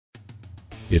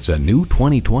It's a new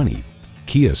 2020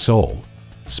 Kia Soul.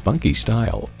 Spunky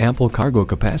style, ample cargo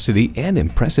capacity, and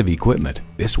impressive equipment,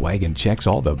 this wagon checks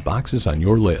all the boxes on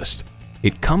your list.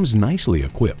 It comes nicely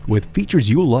equipped with features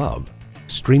you'll love: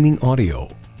 streaming audio,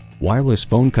 wireless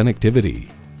phone connectivity,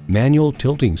 manual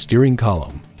tilting steering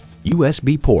column,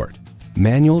 USB port,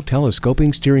 manual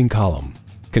telescoping steering column,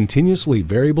 continuously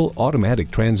variable automatic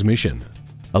transmission,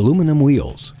 aluminum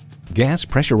wheels, gas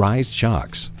pressurized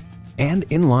shocks, and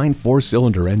inline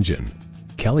 4-cylinder engine.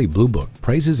 Kelley Blue Book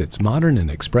praises its modern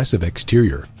and expressive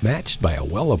exterior, matched by a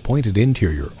well-appointed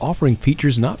interior offering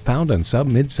features not found on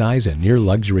sub-midsize and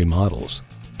near-luxury models.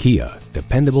 Kia,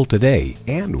 dependable today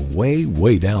and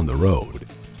way down the road.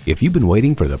 If you've been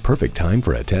waiting for the perfect time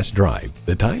for a test drive,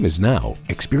 the time is now.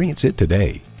 Experience it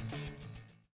today.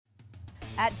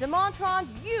 At DeMontrond,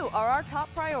 you are our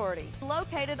top priority.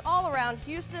 Located all around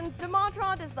Houston,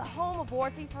 DeMontrond is the home of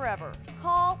warranty forever.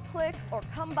 Call, click, or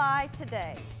come by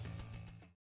today.